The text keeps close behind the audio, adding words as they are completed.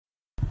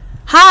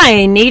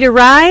Hi, need a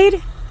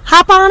ride?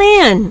 Hop on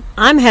in.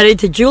 I'm headed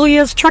to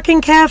Julia's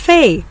Trucking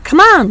Cafe. Come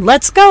on,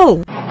 let's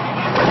go.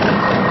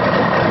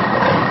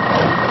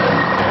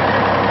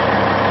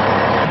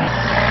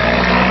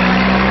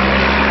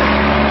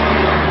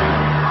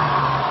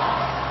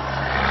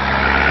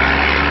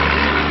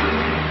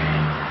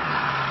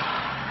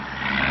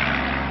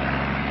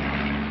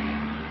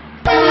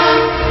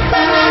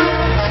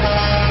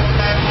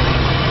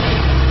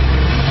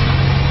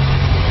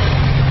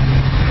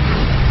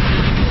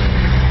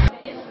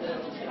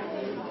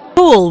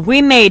 Cool,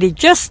 we made it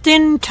just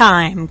in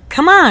time.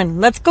 Come on,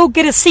 let's go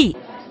get a seat.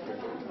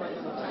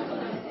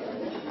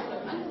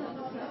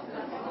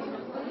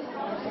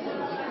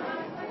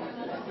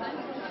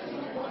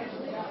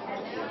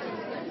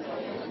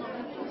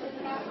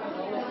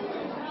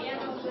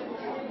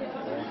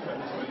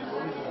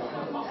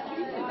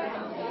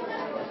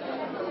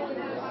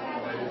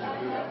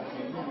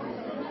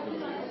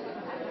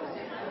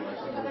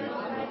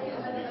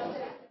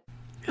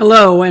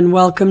 Hello and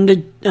welcome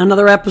to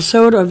another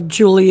episode of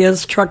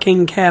Julia's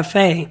Trucking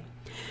Cafe.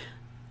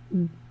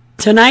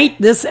 Tonight,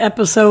 this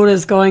episode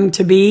is going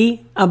to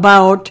be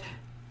about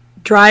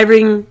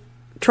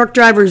truck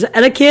drivers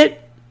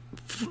etiquette,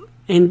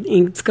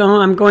 and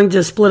I'm going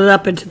to split it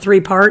up into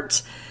three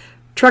parts: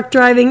 truck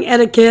driving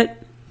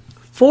etiquette,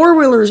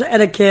 four-wheelers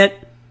etiquette,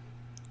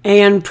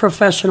 and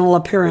professional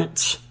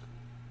appearance.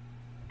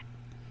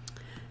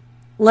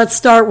 Let's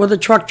start with the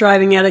truck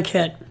driving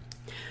etiquette.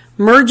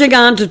 Merging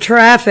onto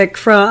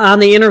traffic on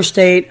the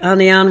interstate on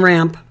the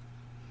on-ramp.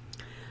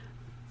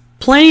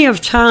 Plenty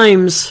of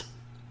times,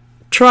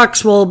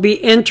 trucks will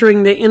be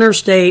entering the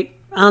interstate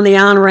on the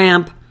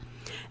on-ramp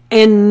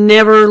and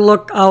never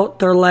look out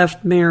their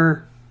left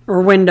mirror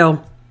or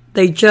window.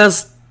 They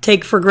just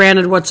take for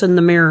granted what's in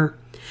the mirror.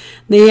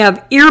 They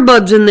have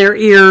earbuds in their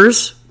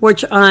ears,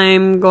 which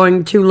I'm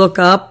going to look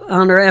up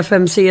under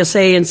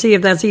FMCSA and see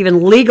if that's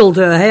even legal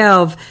to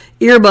have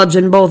earbuds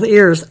in both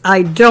ears.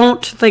 I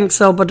don't think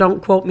so, but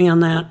don't quote me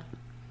on that.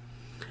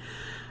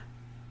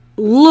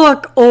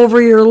 Look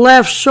over your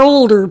left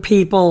shoulder,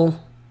 people.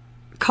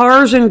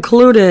 Cars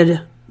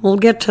included. We'll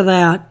get to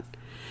that.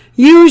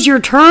 Use your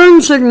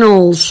turn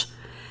signals.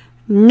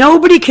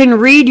 Nobody can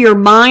read your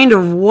mind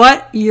of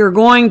what you're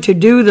going to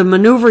do, the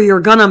maneuver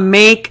you're going to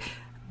make.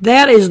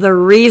 That is the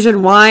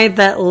reason why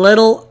that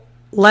little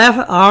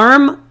left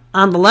arm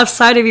on the left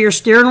side of your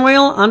steering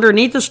wheel,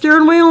 underneath the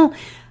steering wheel,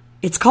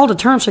 it's called a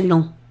turn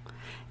signal.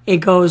 It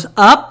goes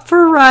up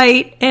for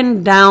right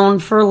and down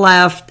for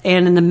left,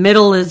 and in the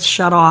middle is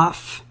shut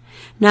off.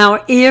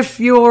 Now, if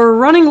you're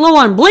running low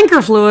on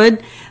blinker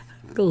fluid,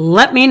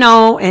 let me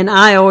know, and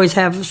I always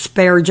have a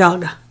spare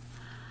jug.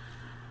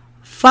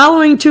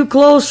 Following too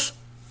close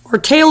or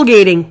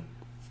tailgating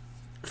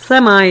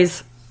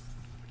semis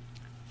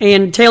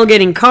and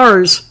tailgating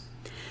cars.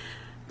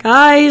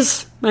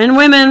 Guys and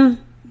women,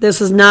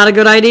 this is not a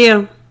good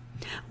idea.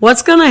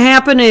 What's going to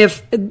happen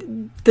if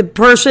the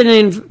person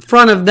in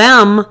front of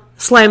them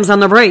slams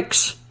on the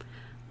brakes?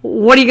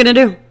 What are you going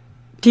to do?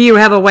 Do you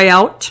have a way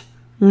out?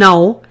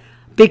 No,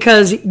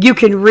 because you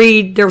can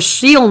read their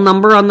seal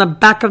number on the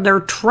back of their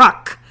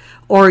truck,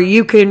 or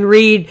you can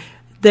read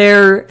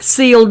their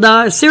serial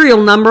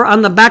number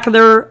on the back of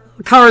their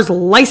car's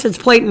license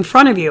plate in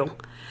front of you.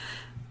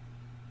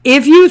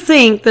 If you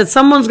think that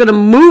someone's going to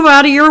move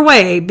out of your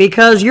way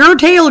because you're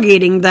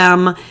tailgating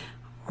them,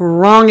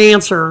 wrong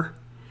answer.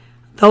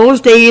 Those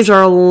days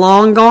are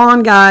long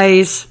gone,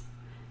 guys.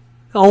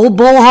 Old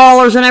bull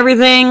haulers and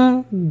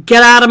everything,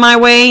 get out of my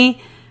way.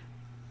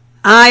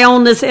 I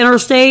own this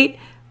interstate.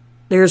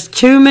 There's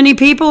too many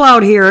people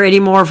out here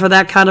anymore for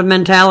that kind of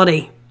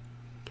mentality.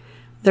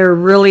 There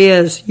really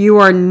is. You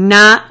are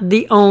not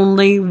the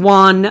only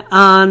one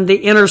on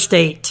the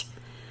interstate.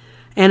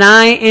 And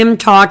I am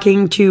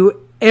talking to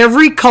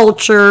every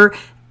culture,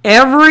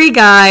 every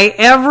guy,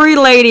 every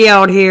lady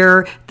out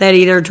here that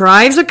either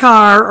drives a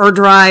car or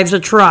drives a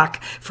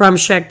truck. From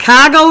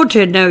Chicago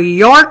to New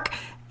York,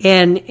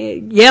 and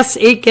yes,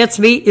 it gets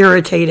me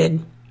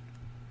irritated.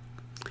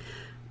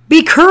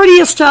 Be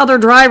courteous to other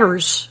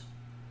drivers.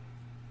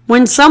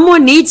 When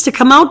someone needs to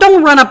come out,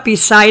 don't run up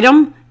beside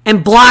them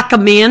and block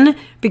them in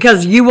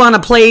because you want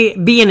to play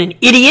being an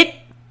idiot.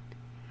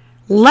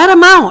 Let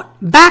them out.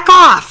 Back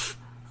off.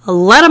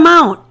 Let them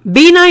out.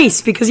 Be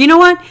nice, because you know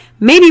what?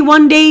 Maybe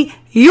one day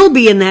you'll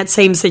be in that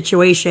same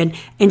situation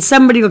and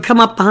somebody will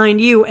come up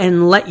behind you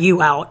and let you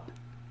out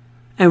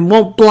and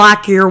won't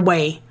block your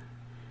way.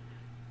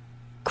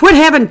 Quit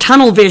having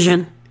tunnel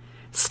vision.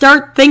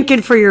 Start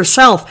thinking for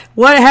yourself.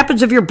 What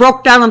happens if you're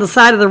broke down on the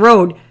side of the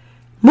road?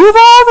 Move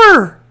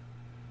over.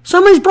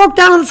 Somebody's broke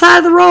down on the side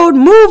of the road.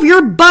 Move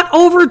your butt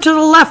over to the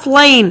left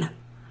lane.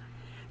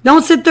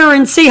 Don't sit there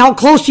and see how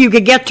close you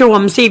could get to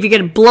them. See if you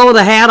can blow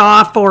the hat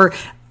off or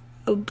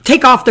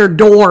take off their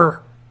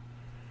door.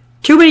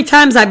 Too many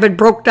times I've been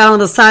broke down on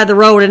the side of the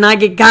road and I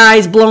get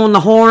guys blowing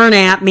the horn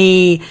at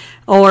me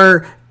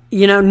or,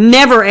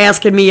 never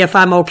asking me if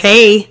I'm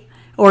okay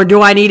or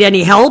do I need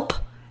any help.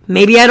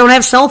 Maybe I don't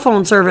have cell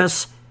phone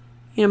service.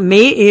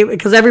 me,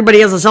 because everybody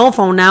has a cell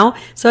phone now,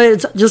 so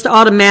it's just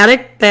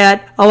automatic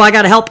that, oh, I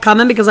got help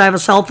coming because I have a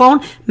cell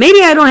phone.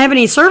 Maybe I don't have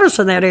any service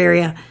in that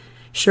area.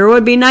 Sure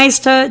would be nice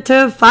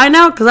to find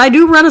out, because I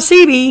do run a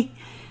CB.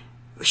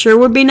 Sure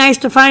would be nice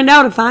to find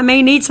out if I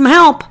may need some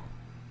help.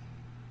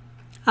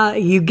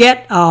 You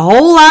get a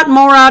whole lot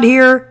more out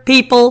here,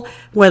 people,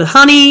 with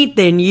honey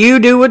than you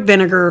do with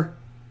vinegar.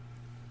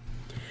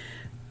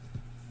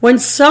 When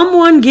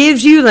someone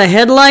gives you the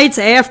headlights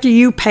after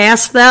you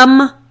pass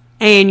them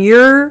and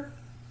you're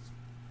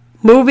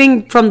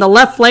moving from the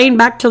left lane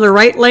back to the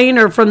right lane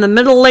or from the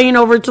middle lane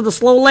over to the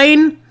slow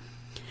lane,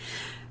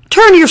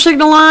 turn your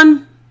signal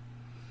on.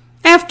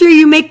 After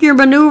you make your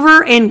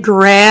maneuver and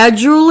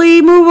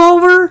gradually move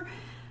over,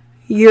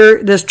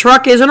 this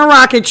truck isn't a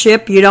rocket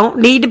ship. You don't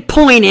need to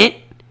point it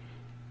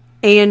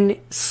and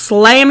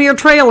slam your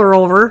trailer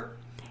over.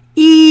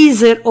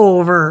 Ease it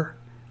over,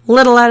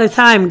 little at a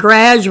time,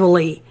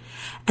 gradually.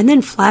 And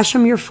then flash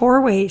them your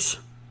four-ways.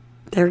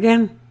 There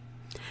again.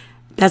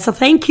 That's a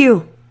thank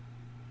you.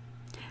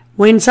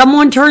 When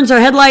someone has their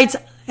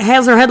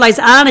headlights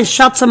on and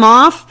shuts them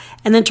off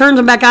and then turns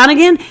them back on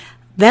again,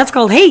 that's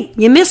called, hey,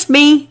 you missed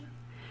me.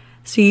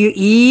 So you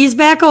ease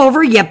back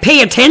over, you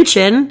pay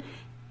attention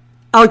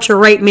out your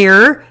right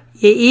mirror,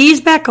 you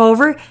ease back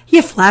over,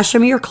 you flash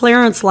them your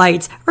clearance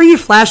lights, or you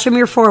flash them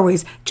your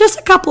four-ways. Just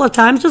a couple of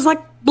times, just like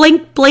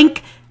blink,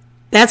 blink.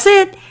 That's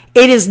it.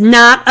 It is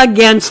not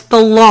against the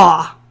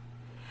law.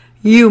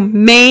 You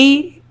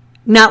may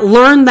not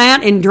learn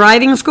that in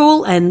driving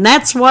school, and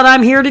that's what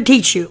I'm here to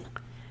teach you.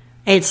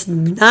 It's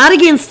not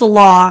against the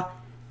law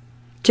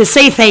to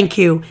say thank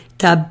you,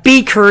 to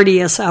be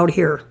courteous out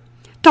here,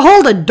 to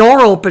hold a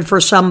door open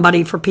for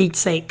somebody, for Pete's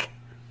sake.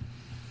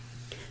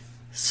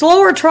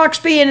 Slower trucks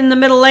being in the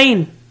middle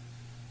lane.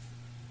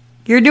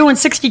 You're doing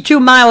 62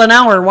 mile an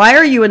hour. Why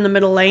are you in the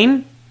middle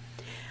lane?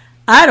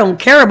 I don't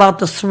care about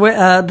the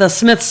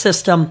Smith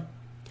system.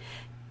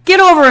 Get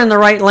over in the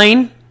right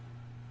lane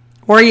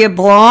where you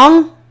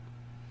belong.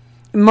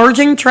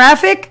 Merging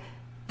traffic,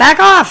 back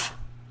off.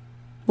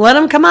 Let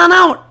them come on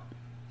out.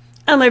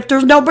 And if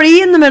there's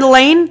nobody in the middle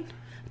lane,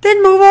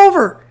 then move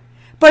over.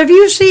 But if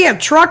you see a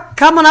truck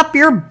coming up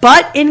your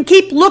butt, and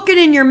keep looking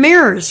in your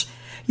mirrors,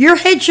 your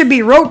head should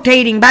be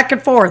rotating back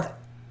and forth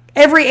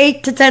every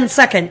 8 to 10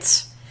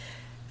 seconds.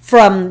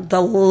 From the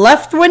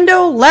left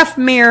window, left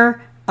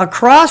mirror,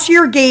 across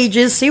your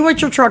gauges, see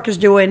what your truck is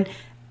doing,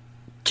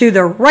 to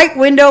the right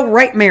window,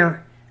 right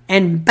mirror,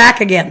 and back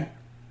again.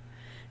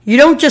 You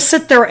don't just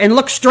sit there and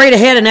look straight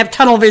ahead and have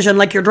tunnel vision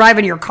like you're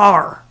driving your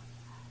car.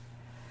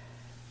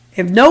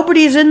 If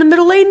nobody's in the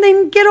middle lane,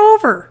 then get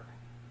over.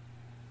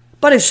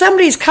 But if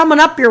somebody's coming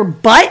up your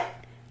butt,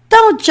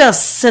 don't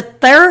just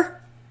sit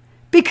there.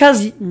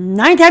 Because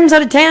 9 times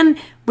out of 10,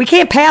 we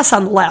can't pass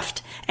on the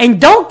left. And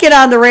don't get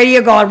on the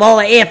radio going, well,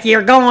 if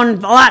you're going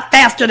a lot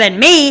faster than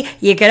me,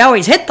 you could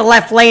always hit the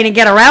left lane and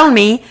get around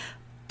me.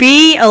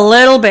 Be a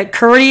little bit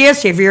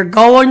courteous. If you're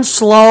going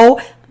slow,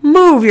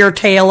 move your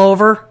tail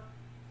over.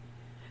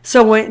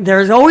 So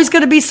there's always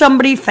going to be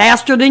somebody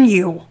faster than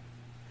you.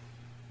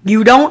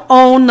 You don't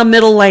own the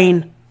middle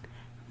lane.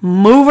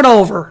 Move it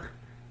over.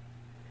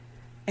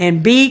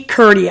 And be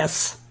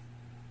courteous.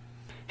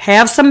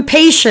 Have some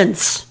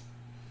patience.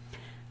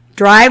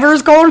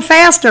 Drivers going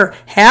faster,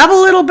 have a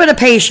little bit of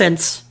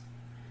patience.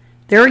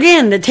 There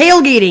again, the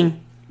tailgating.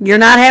 You're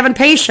not having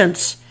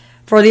patience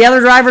for the other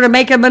driver to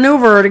make a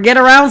maneuver or to get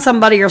around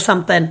somebody or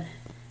something.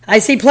 I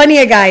see plenty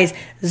of guys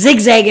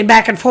zigzagging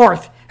back and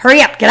forth. Hurry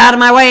up, get out of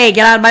my way,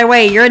 get out of my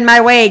way, you're in my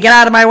way, get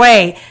out of my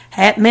way.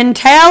 That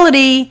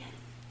mentality,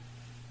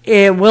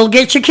 it will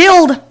get you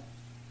killed.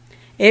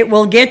 It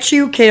will get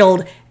you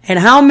killed. And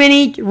how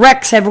many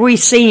wrecks have we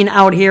seen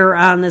out here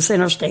on this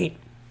interstate?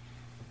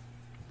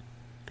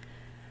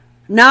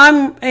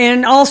 Now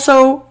and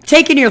also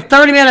taking your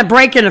 30-minute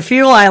break in a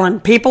fuel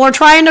island. People are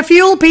trying to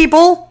fuel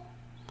people.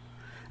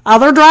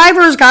 Other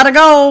drivers got to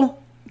go.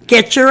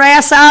 Get your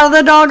ass out of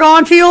the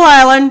doggone fuel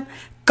island.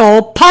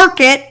 Go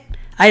park it.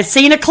 I've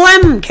seen a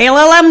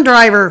KLM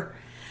driver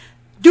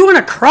doing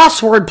a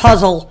crossword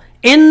puzzle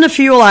in the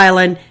fuel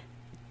island,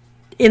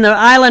 in the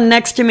island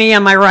next to me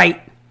on my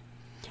right,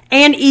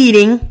 and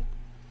eating.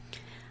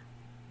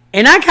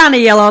 And I kind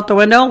of yell out the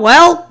window,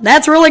 well,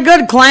 that's really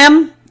good,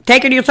 Clem.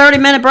 Taking your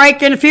 30-minute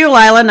break in the fuel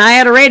island. I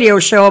had a radio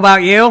show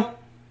about you.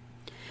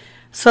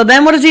 So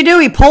then what does he do?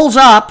 He pulls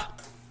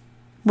up,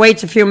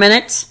 waits a few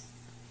minutes.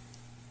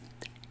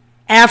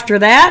 After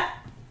that,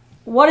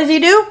 what does he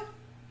do?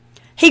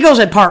 He goes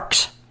and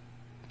parks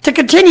to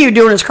continue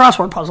doing his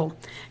crossword puzzle.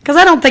 Because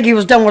I don't think he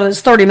was done with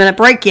his 30-minute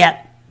break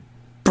yet.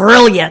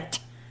 Brilliant.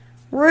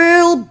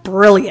 Real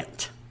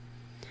brilliant.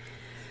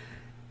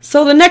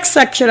 So the next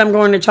section I'm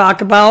going to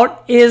talk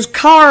about is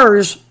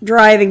cars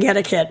driving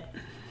etiquette.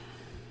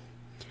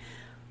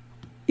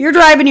 You're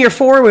driving your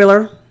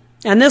four-wheeler,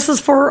 and this is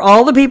for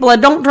all the people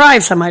that don't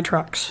drive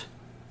semi-trucks.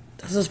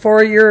 This is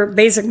for your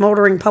basic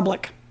motoring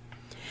public.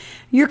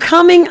 You're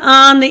coming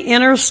on the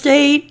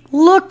interstate,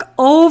 look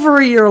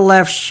over your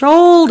left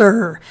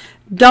shoulder.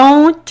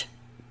 Don't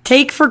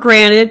take for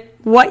granted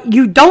what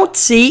you don't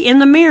see in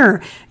the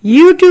mirror.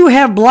 You do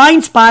have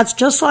blind spots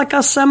just like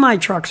us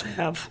semi-trucks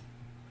have.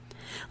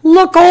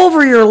 Look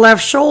over your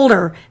left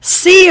shoulder.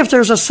 See if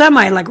there's a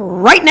semi like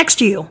right next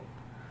to you.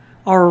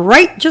 Or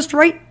just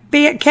right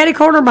catty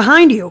corner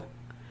behind you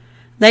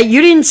that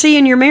you didn't see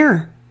in your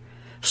mirror.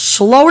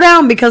 Slow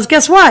down, because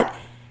guess what?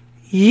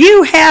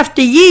 You have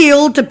to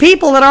yield to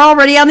people that are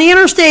already on the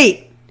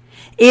interstate.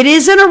 It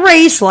isn't a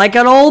race like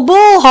an old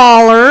bull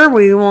hauler,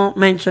 we won't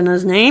mention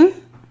his name,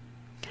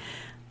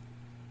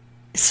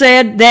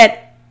 said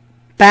that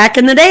back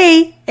in the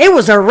day, it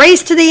was a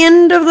race to the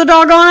end of the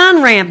doggone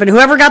on-ramp, and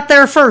whoever got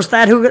there first,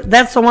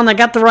 that's the one that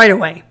got the right of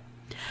way.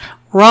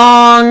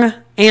 Wrong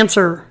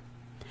answer.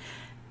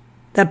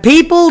 The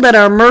people that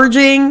are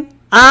merging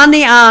on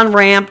the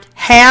on-ramp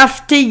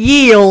have to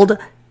yield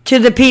to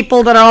the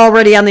people that are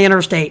already on the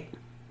interstate.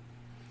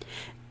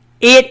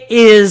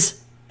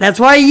 That's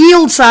why a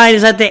yield sign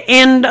is at the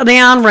end of the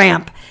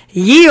on-ramp.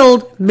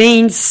 Yield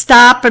means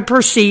stop and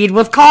proceed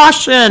with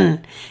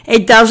caution.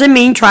 It doesn't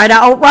mean try to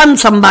outrun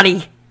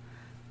somebody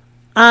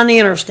on the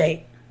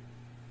interstate.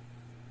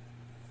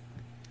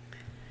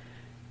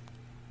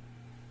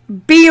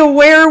 Be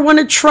aware when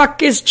a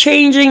truck is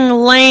changing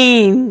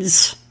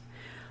lanes.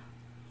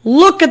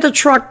 Look at the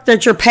truck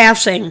that you're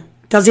passing.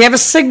 Does he have a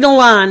signal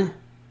on?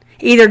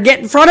 Either get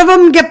in front of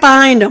him, get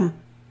behind him.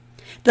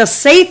 The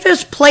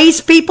safest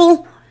place,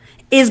 people,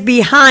 is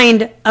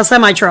behind a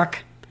semi-truck,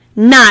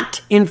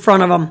 not in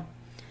front of them.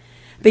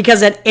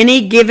 Because at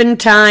any given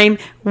time,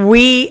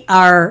 we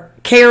are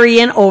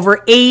carrying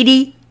over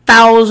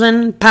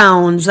 80,000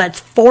 pounds. That's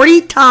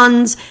 40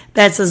 tons.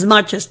 That's as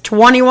much as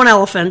 21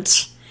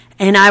 elephants.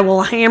 And I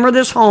will hammer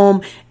this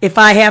home if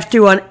I have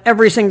to on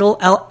every single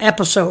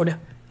episode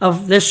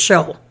of this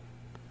show.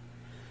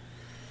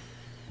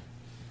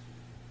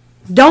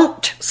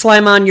 Don't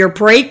slam on your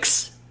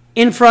brakes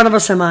in front of a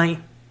semi.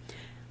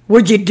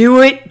 Would you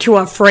do it to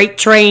a freight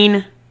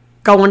train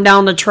going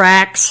down the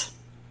tracks?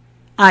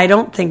 I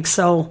don't think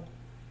so.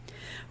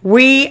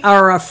 We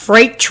are a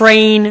freight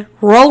train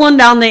rolling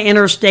down the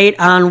interstate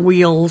on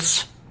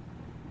wheels.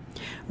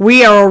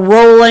 We are a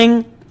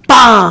rolling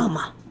bomb.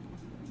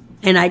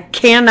 And I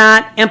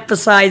cannot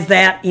emphasize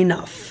that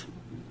enough.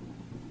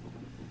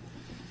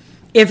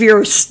 If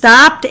you're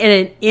stopped at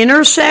an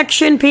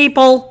intersection,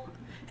 people,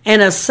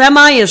 and a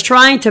semi is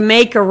trying to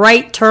make a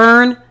right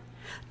turn,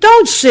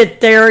 don't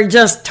sit there and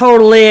just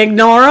totally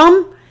ignore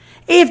them.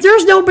 If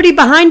there's nobody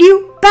behind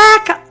you,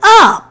 back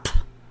up.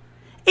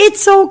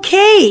 It's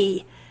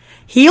okay.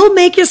 He'll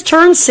make his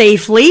turn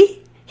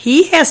safely.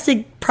 He has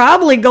to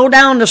probably go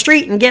down the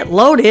street and get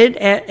loaded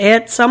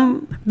at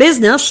some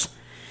business.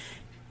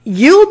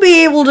 You'll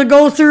be able to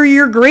go through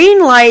your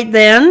green light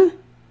then,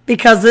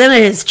 because then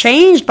it has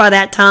changed by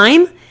that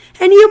time,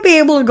 and you'll be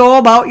able to go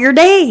about your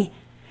day.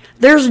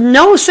 There's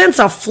no sense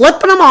of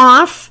flipping them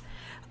off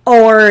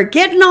or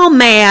getting all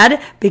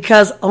mad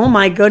because, oh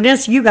my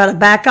goodness, you got to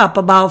back up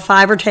about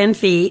 5 or 10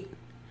 feet.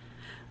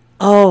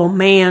 Oh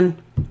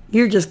man,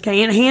 you just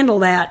can't handle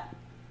that.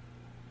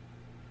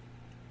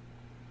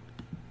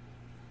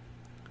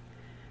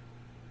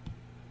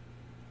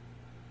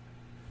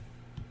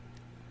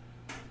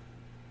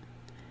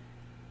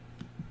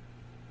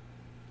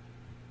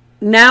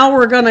 Now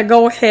we're going to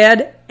go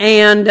ahead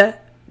and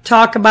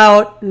talk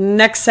about,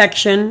 next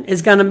section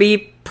is going to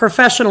be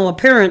professional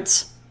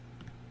appearance.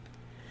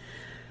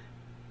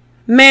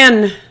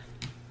 Men,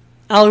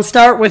 I'll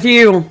start with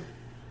you.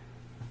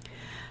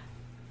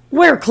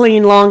 Wear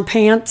clean long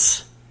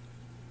pants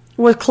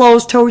with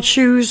closed-toed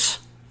shoes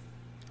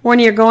when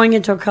you're going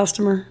into a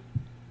customer,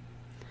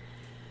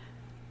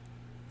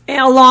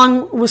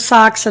 along with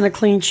socks and a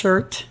clean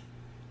shirt.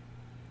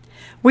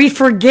 We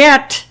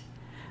forget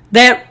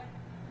that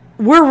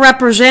we're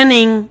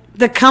representing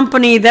the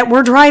company that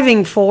we're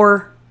driving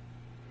for.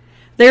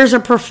 There's a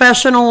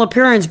professional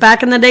appearance.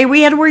 Back in the day,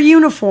 we had to wear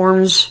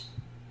uniforms.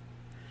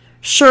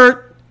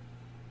 Shirt,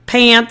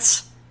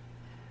 pants,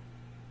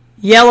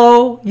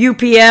 yellow,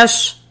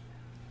 UPS,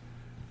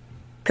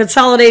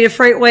 Consolidated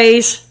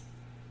Freightways.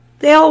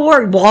 They all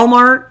work.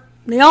 Walmart.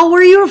 They all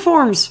wear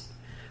uniforms.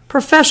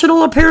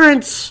 Professional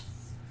appearance.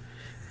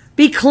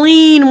 Be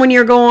clean when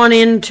you're going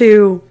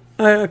into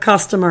a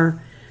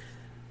customer.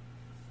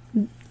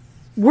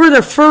 We're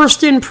the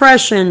first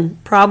impression,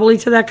 probably,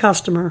 to that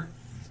customer.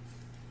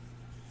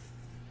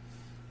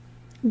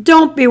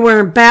 Don't be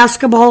wearing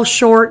basketball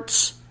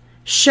shorts,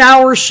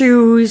 shower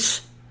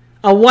shoes,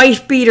 a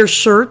wife beater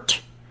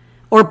shirt,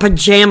 or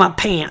pajama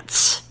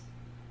pants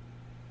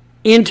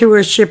into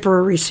a shipper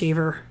or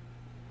receiver.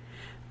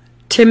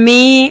 To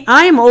me,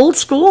 I am old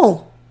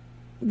school.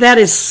 That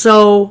is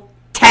so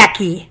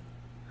tacky.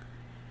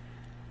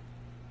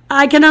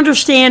 I can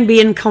understand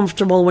being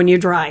comfortable when you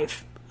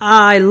drive.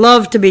 I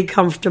love to be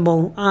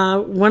comfortable.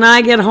 When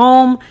I get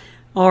home,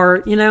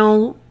 or,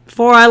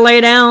 before I lay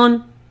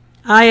down,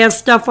 I have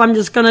stuff I'm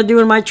just going to do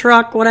in my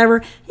truck,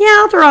 whatever. Yeah,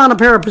 I'll throw on a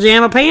pair of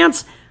pajama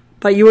pants,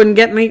 but you wouldn't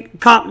get me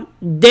caught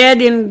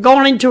dead in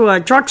going into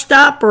a truck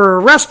stop or a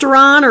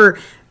restaurant or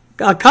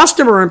a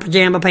customer in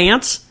pajama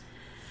pants.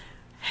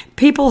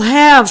 people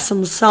have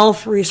some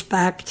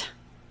self-respect.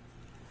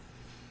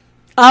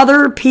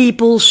 Other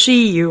people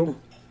see you.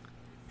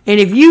 And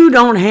if you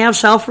don't have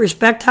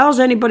self-respect, how's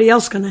anybody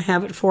else going to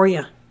have it for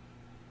you?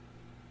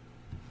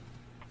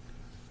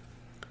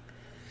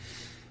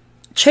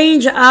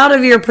 Change out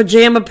of your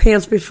pajama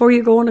pants before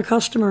you go on a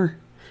customer.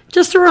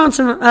 Just throw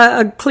on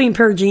a clean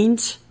pair of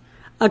jeans,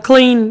 a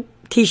clean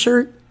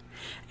t-shirt,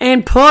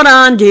 and put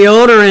on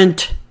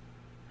deodorant.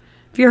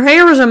 If your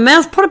hair is a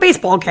mess, put a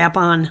baseball cap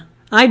on.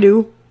 I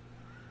do.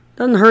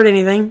 Doesn't hurt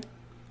anything.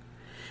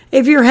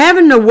 If you're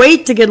having to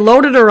wait to get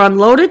loaded or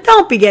unloaded,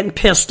 don't be getting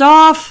pissed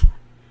off.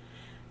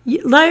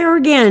 There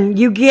again,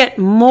 you get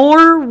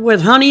more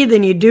with honey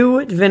than you do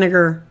with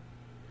vinegar.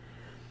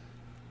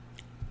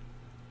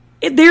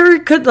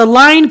 The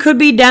line could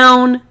be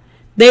down.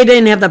 They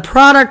didn't have the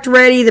product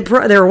ready.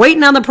 They're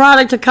waiting on the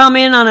product to come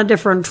in on a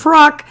different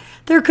truck.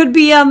 There could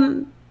be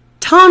a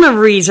ton of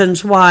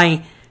reasons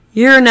why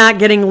you're not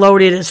getting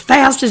loaded as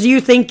fast as you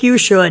think you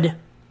should.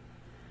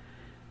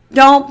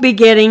 Don't be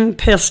getting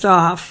pissed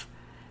off.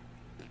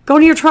 Go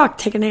to your truck,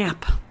 take a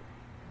nap.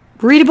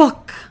 Read a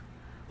book.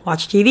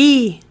 Watch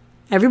TV.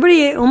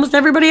 Almost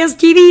everybody has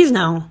TVs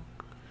now.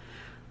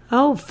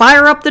 Oh,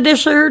 fire up the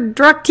dish or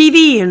direct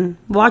TV and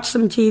watch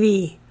some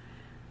TV.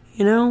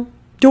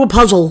 Do a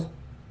puzzle.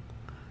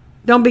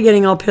 Don't be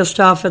getting all pissed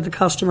off at the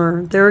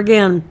customer. There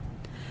again,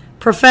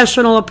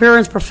 professional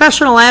appearance,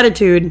 professional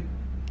attitude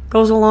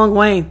goes a long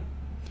way.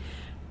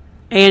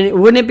 And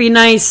wouldn't it be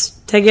nice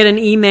to get an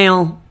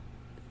email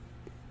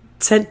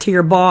sent to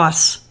your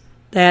boss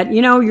that,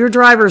 your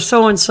driver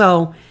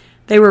so-and-so,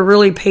 they were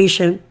really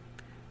patient.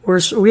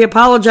 We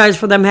apologize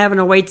for them having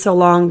to wait so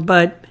long,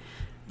 but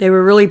they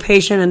were really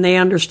patient and they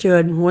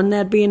understood. Wouldn't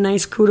that be a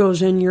nice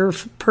kudos in your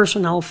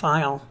personnel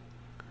file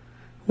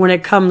when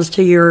it comes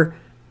to your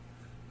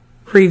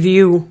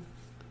review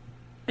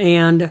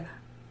and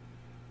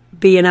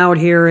being out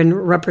here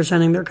and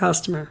representing their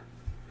customer?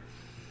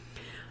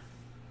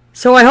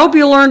 So I hope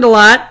you learned a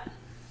lot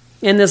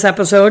in this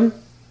episode.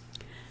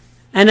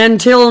 And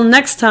until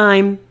next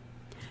time,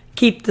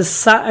 keep the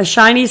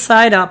shiny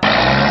side up.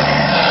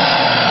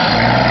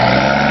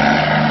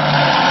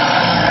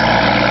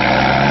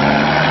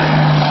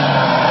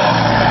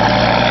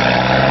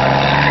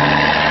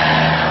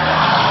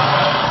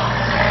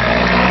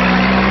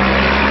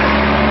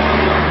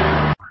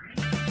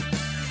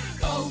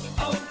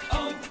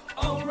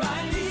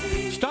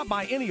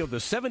 Any of the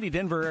 70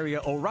 Denver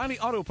area O'Reilly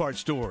Auto Parts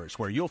stores,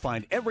 where you'll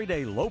find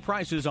everyday low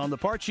prices on the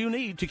parts you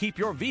need to keep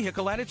your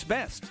vehicle at its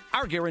best.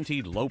 Our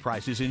guaranteed low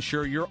prices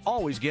ensure you're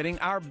always getting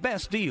our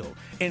best deal.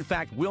 In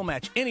fact, we'll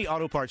match any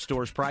auto parts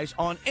store's price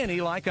on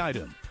any like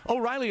item.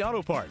 O'Reilly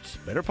Auto Parts.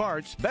 Better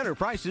parts, better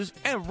prices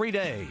every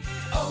day.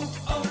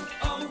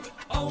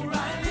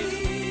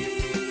 O'Reilly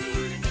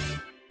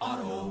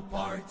Auto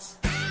Parts.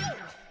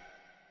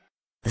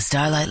 The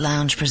Starlight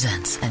Lounge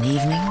presents An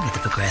Evening with the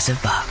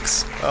Progressive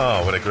Box.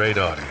 Oh, what a great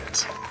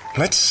audience.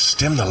 Let's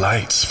dim the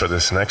lights for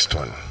this next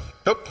one.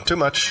 Nope, too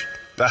much.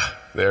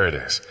 There it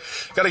is.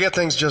 Gotta get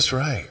things just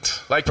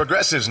right. Like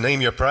Progressive's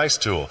Name Your Price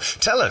tool.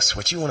 Tell us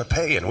what you want to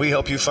pay, and we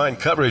help you find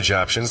coverage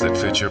options that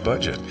fit your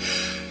budget.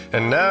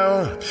 And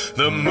now,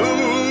 the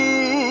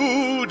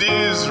mood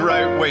is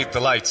right. Wait,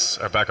 the lights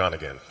are back on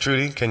again.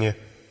 Trudy, can you?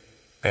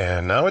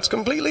 And now it's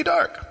completely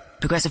dark.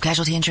 Progressive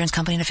Casualty Insurance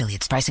Company and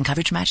Affiliates. Price and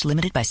coverage match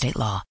limited by state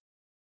law.